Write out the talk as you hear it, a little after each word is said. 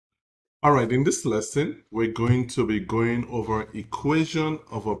All right, in this lesson, we're going to be going over equation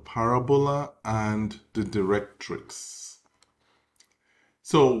of a parabola and the directrix.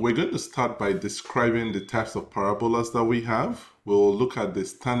 So we're going to start by describing the types of parabolas that we have. We'll look at the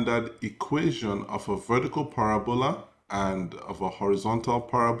standard equation of a vertical parabola and of a horizontal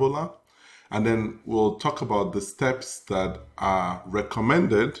parabola. And then we'll talk about the steps that are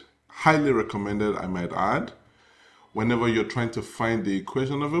recommended, highly recommended, I might add, whenever you're trying to find the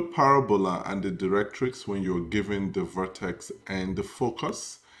equation of a parabola and the directrix when you're given the vertex and the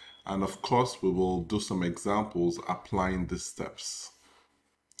focus. And of course, we will do some examples applying the steps.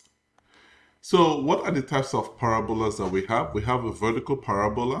 So what are the types of parabolas that we have? We have a vertical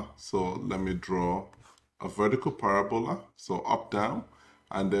parabola. So let me draw a vertical parabola, so up, down.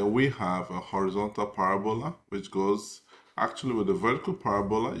 And then we have a horizontal parabola, which goes, actually with the vertical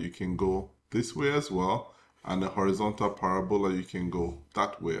parabola, you can go this way as well. And the horizontal parabola, you can go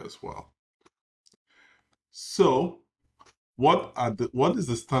that way as well. So what is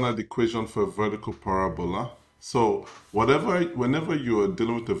the standard equation for a vertical parabola? So whenever you are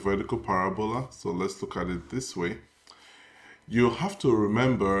dealing with a vertical parabola, so let's look at it this way, you have to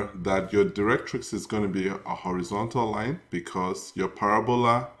remember that your directrix is going to be a horizontal line because your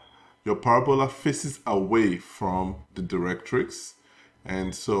parabola faces away from the directrix,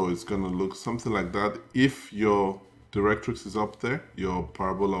 and so it's going to look something like that. If your directrix is up there, your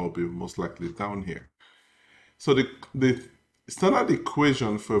parabola will be most likely down here. So the standard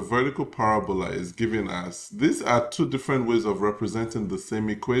equation for a vertical parabola is given as, these are two different ways of representing the same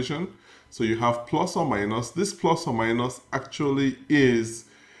equation. So you have plus or minus. This plus or minus actually is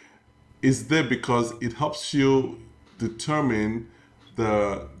there because it helps you determine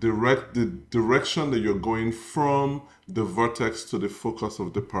the direction that you're going from the vertex to the focus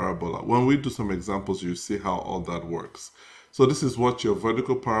of the parabola. When we do some examples, you see how all that works. So this is what your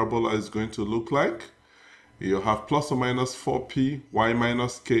vertical parabola is going to look like. You have plus or minus 4p y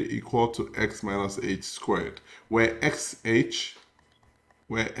minus k equal to x minus h squared, where xh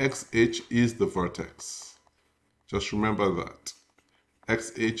is the vertex. Just remember that.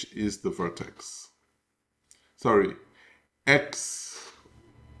 xh is the vertex. Sorry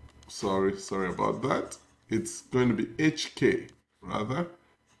about that. It's going to be hk, rather.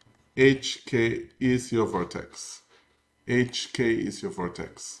 hk is your vertex. hk is your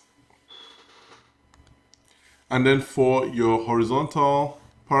vertex. And then for your horizontal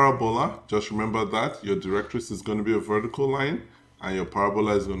parabola, just remember that your directrix is going to be a vertical line and your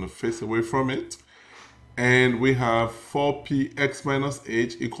parabola is going to face away from it. And we have 4p x minus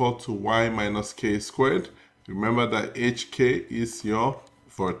h equal to y minus k squared. Remember that hk is your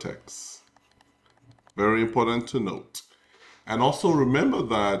vertex. Very important to note. And also remember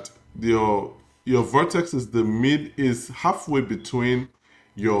that your vertex is halfway between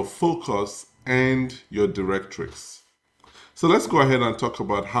your focus and your directrix. So let's go ahead and talk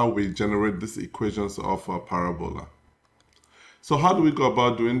about how we generate these equations of a parabola. So how do we go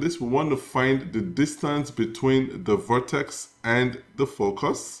about doing this? We want to find the distance between the vertex and the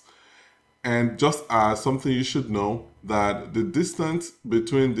focus. And just as something you should know, that the distance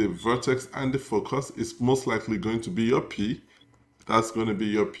between the vertex and the focus is most likely going to be your p. That's going to be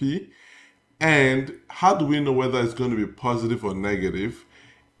your p. And how do we know whether it's going to be positive or negative?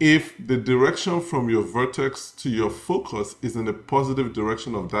 If the direction from your vertex to your focus is in the positive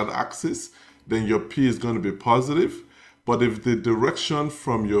direction of that axis, then your p is going to be positive. But if the direction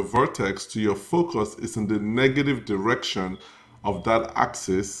from your vertex to your focus is in the negative direction of that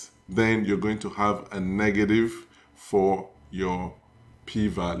axis, then you're going to have a negative for your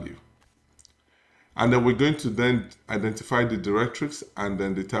p-value. And then we're going to then identify the directrix and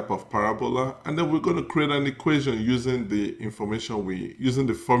then the type of parabola. And then we're going to create an equation using the information using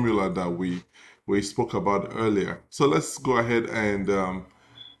the formula that we spoke about earlier. So let's go ahead and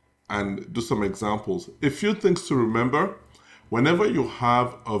do some examples. A few things to remember. Whenever you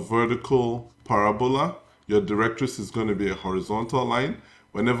have a vertical parabola, your directrix is going to be a horizontal line.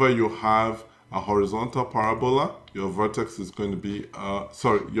 Whenever you have a horizontal parabola, your vertex is going to be,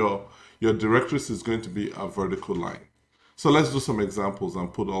 your directrix is going to be a vertical line. So let's do some examples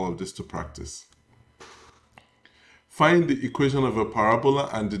and put all of this to practice. Find the equation of a parabola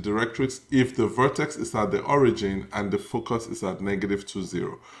and the directrix if the vertex is at the origin and the focus is at -2,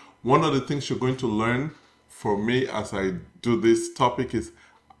 0. One of the things you're going to learn for me as I do this topic is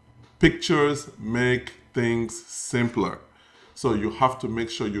pictures make things simpler. So you have to make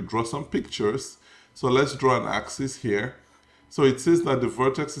sure you draw some pictures. So let's draw an axis here. So it says that the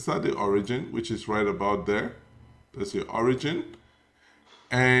vertex is at the origin, which is right about there. That's your origin.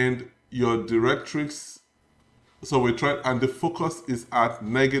 And your directrix So we tried, and the focus is at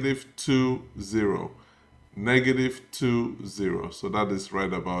negative 2, 0. Negative 2, 0. So that is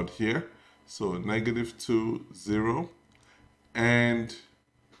right about here. So negative 2, 0. And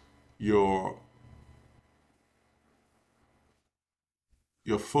your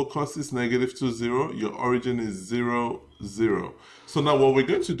focus is negative 2, 0. Your origin is 0, 0. So now what we're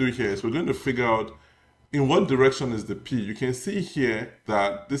going to do here is we're going to figure out in what direction is the P. You can see here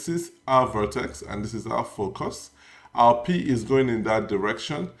that this is our vertex and this is our focus. Our P is going in that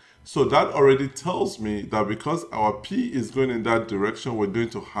direction. So that already tells me that because our P is going in that direction, we're going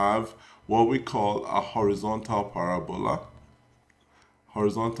to have what we call a horizontal parabola.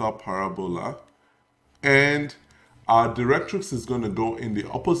 Horizontal parabola. And our directrix is going to go in the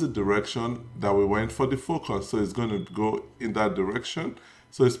opposite direction that we went for the focus. So it's going to go in that direction.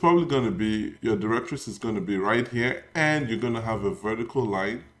 So it's probably going to be, your directrix is going to be right here, and you're going to have a vertical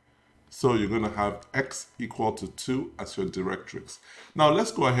line. So you're going to have x equal to 2 as your directrix. Now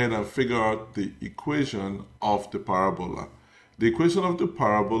let's go ahead and figure out the equation of the parabola. The equation of the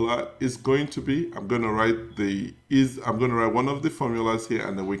parabola is going to be, I'm going to write one of the formulas here,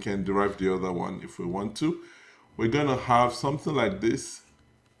 and then we can derive the other one if we want to. We're going to have something like this: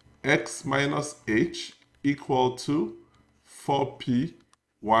 x minus h equal to 4p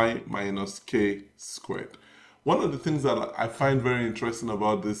y minus k squared. One of the things that I find very interesting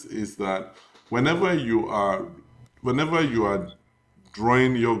about this is that whenever you are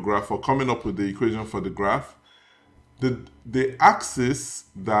drawing your graph or coming up with the equation for the graph, the axis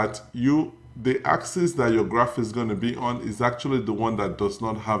that your graph is going to be on is actually the one that does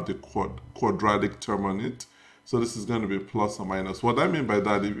not have the quadratic term on it. So this is going to be plus or minus. What I mean by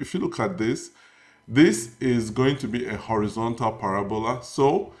that, if you look at this, this is going to be a horizontal parabola.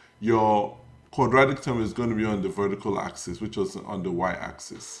 So your quadratic term is going to be on the vertical axis, which is on the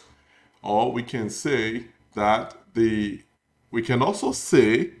y-axis. Or we can say that we can also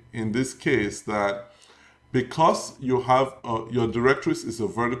say in this case that because you have your directrix is a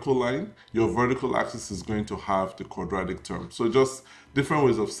vertical line, your vertical axis is going to have the quadratic term. So just different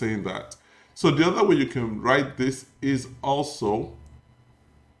ways of saying that. So the other way you can write this is also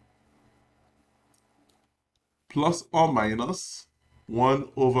plus or minus 1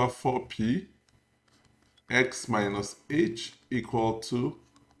 over 4p x minus h equal to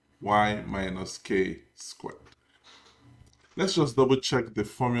y minus k squared. Let's just double check the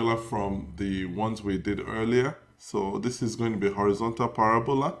formula from the ones we did earlier. So this is going to be horizontal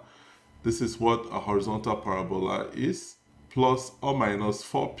parabola. This is what a horizontal parabola is, plus or minus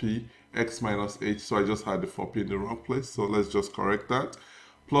 4p x minus h. So I just had the 4p in the wrong place, so let's just correct that.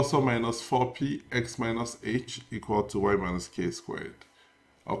 Plus or minus 4p x minus h equal to y minus k squared.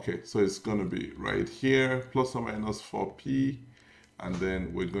 Okay, so it's going to be right here, plus or minus 4p, and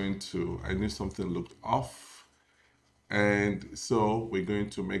then we're going to, I knew something looked off. And so we're going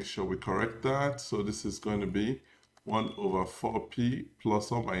to make sure we correct that. So this is going to be 1 over 4p plus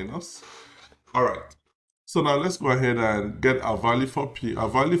or minus. All right. So now let's go ahead and get our value for p. Our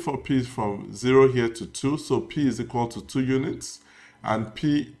value for p is from 0 here to 2. So p is equal to 2 units. And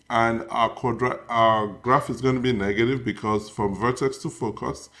our graph is going to be negative because from vertex to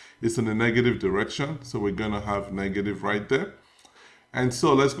focus, it's in a negative direction. So we're going to have negative right there. And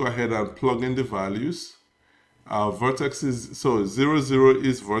so let's go ahead and plug in the values. Our vertex is, so 0, 0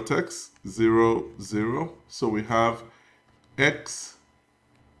 is vertex, 0, 0. So we have x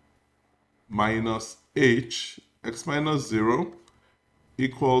minus h, x minus 0,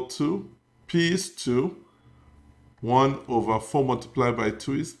 equal to, p is 2, 1 over 4 multiplied by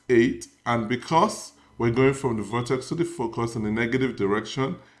 2 is 8. And because we're going from the vertex to the focus in the negative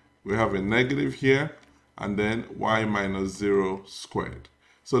direction, we have a negative here, and then y minus 0 squared.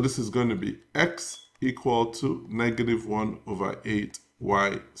 So this is going to be x equal to negative 1 over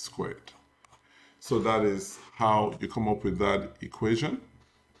 8y squared. So that is how you come up with that equation.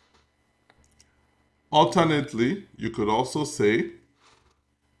 Alternately, you could also say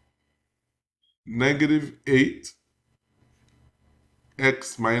negative 8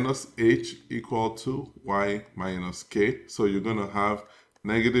 x minus h equal to y minus k. So you're going to have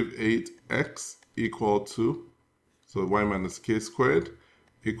negative 8x equal to, so y minus k squared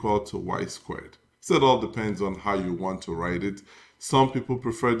equal to y squared. So it all depends on how you want to write it. Some people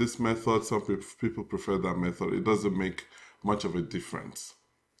prefer this method, some people prefer that method. It doesn't make much of a difference.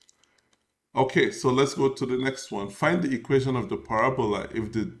 Okay, so let's go to the next one. Find the equation of the parabola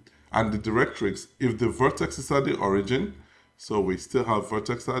and the directrix if the vertex is at the origin. So we still have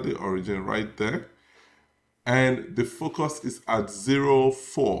vertex at the origin right there. And the focus is at 0,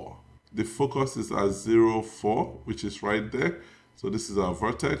 4. The focus is at 0, 4, which is right there. So this is our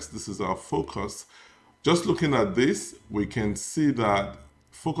vertex, this is our focus. Just looking at this, we can see that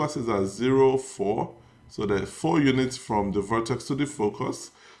focus is at 0, 4. So there are 4 units from the vertex to the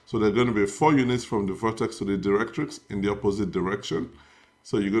focus. So there are going to be 4 units from the vertex to the directrix in the opposite direction.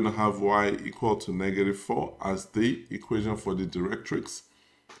 So you're going to have y equal to -4 as the equation for the directrix.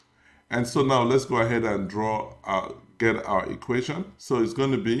 And so now let's go ahead and get our equation. So it's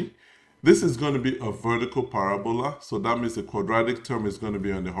going to be, this is going to be a vertical parabola. So that means the quadratic term is going to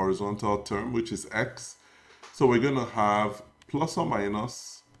be on the horizontal term, which is x. So we're going to have plus or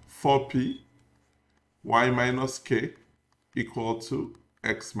minus 4p y minus k equal to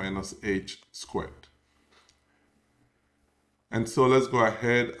x minus h squared. And so let's go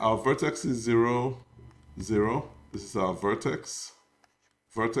ahead. Our vertex is 0, 0. This is our vertex.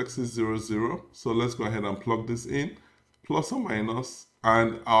 Vertex is 0, 0. So let's go ahead and plug this in. Plus or minus,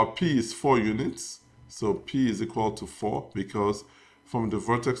 and our p is 4 units. So p is equal to 4 because from the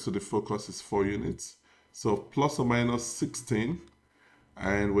vertex to the focus is 4 units. So plus or minus 16.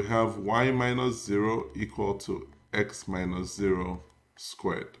 And we have y minus 0 equal to x minus 0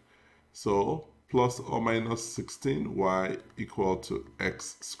 squared. So plus or minus 16y equal to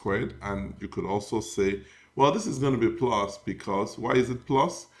x squared. And you could also say, well, this is going to be plus because, why is it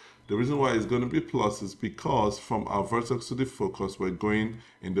plus? The reason why it's going to be plus is because from our vertex to the focus, we're going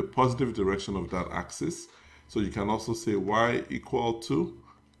in the positive direction of that axis. So you can also say y equal to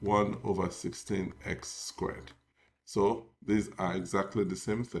 1 over 16x squared. So these are exactly the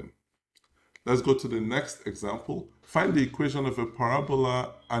same thing. Let's go to the next example. Find the equation of a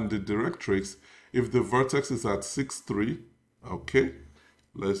parabola and the directrix if the vertex is at 6, 3. Okay,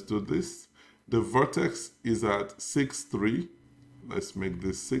 let's do this. The vertex is at 6, 3. Let's make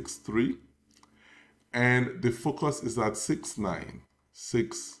this 6, 3. And the focus is at 6, 9.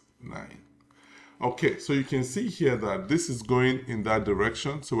 6, 9. Okay, so you can see here that this is going in that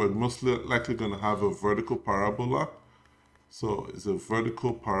direction. So we're most likely going to have a vertical parabola. So it's a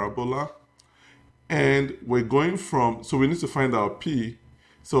vertical parabola. And we're going from, so we need to find our p.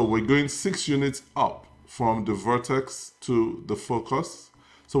 So we're going 6 units up from the vertex to the focus.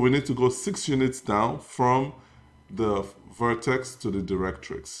 So we need to go 6 units down from the vertex to the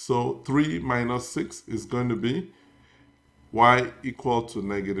directrix. So 3 minus 6 is going to be y equal to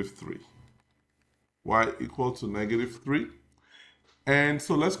 -3. Y equal to -3. And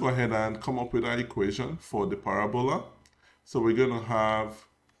so let's go ahead and come up with our equation for the parabola. So we're going to have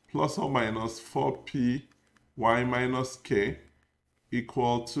plus or minus 4p y minus k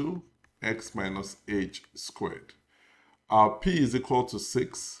equal to x minus h squared. Our p is equal to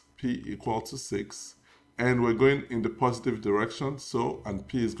 6, p equal to 6, and we're going in the positive direction, so, and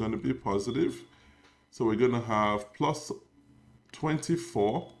p is going to be positive. So we're going to have plus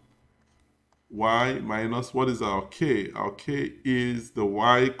 24 y minus, what is our k? Our k is the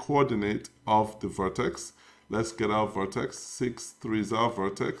y coordinate of the vertex. Let's get our vertex. 6, 3 is our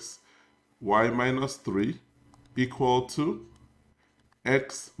vertex. Y minus 3 equal to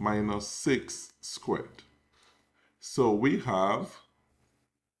x minus 6 squared. So we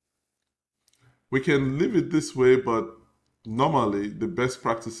can leave it this way, but normally the best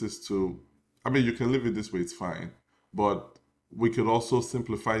practice is to, I mean, you can leave it this way, it's fine. But we could also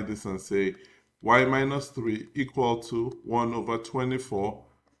simplify this and say y minus 3 equal to 1 over 24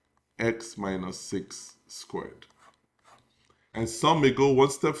 x minus 6 squared. And some may go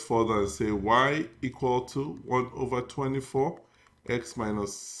one step further and say y equal to 1 over 24 x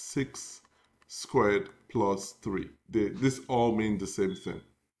minus 6 squared plus 3. This all mean the same thing.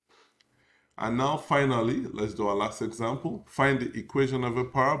 And now finally, let's do our last example. Find the equation of a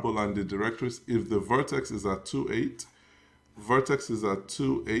parabola and the directrix if the vertex is at 2, 8. Vertex is at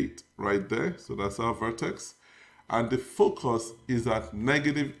 2, 8 right there. So that's our vertex. And the focus is at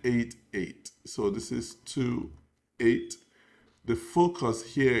 -8, 8. So this is 2, 8. The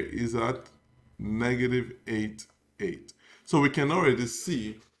focus here is at -8, 8. So we can already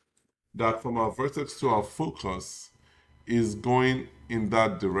see that from our vertex to our focus is going in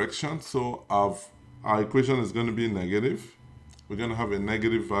that direction. So our equation is going to be negative. We're going to have a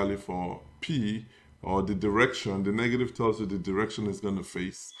negative value for p, or the direction. The negative tells you the direction it's going to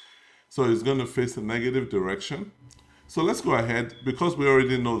face. So it's going to face a negative direction. So let's go ahead, because we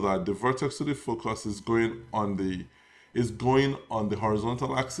already know that the vertex to the focus is going on the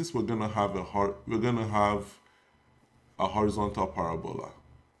horizontal axis. We're going to have a horizontal parabola.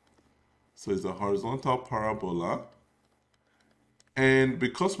 So it's a horizontal parabola. And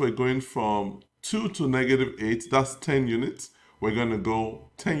because we're going from 2 to -8, that's 10 units. We're going to go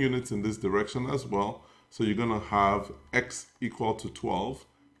 10 units in this direction as well. So you're going to have x equal to 12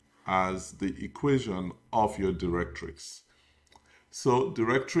 as the equation of your directrix. So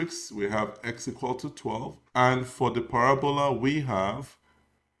directrix, we have x equal to 12. And for the parabola, we have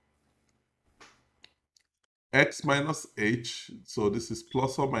x minus h. So this is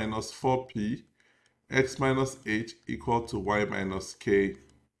plus or minus 4p. X minus h equal to y minus k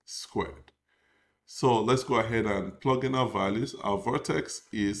squared. So let's go ahead and plug in our values. Our vertex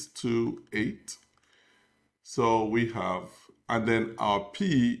is 2, 8. So we have, and then our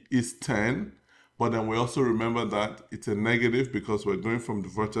p is 10. But then we also remember that it's a negative because we're going from the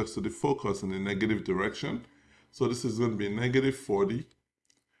vertex to the focus in the negative direction. So this is going to be negative 40.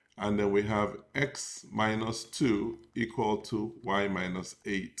 And then we have x minus 2 equal to y minus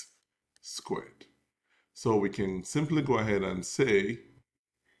 8 squared. So we can simply go ahead and say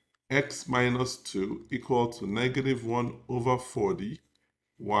x minus 2 equal to negative 1 over 40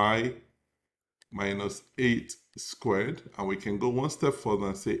 y minus 8 squared. And we can go one step further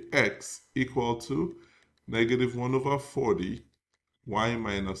and say x equal to negative 1 over 40 y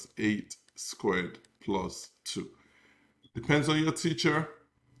minus 8 squared plus 2. Depends on your teacher.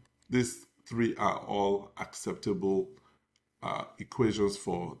 These three are all acceptable equations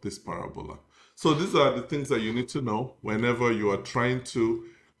for this parabola. So these are the things that you need to know whenever you are trying to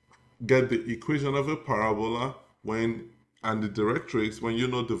get the equation of a parabola and the directrix when you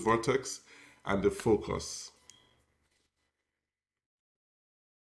know the vertex and the focus.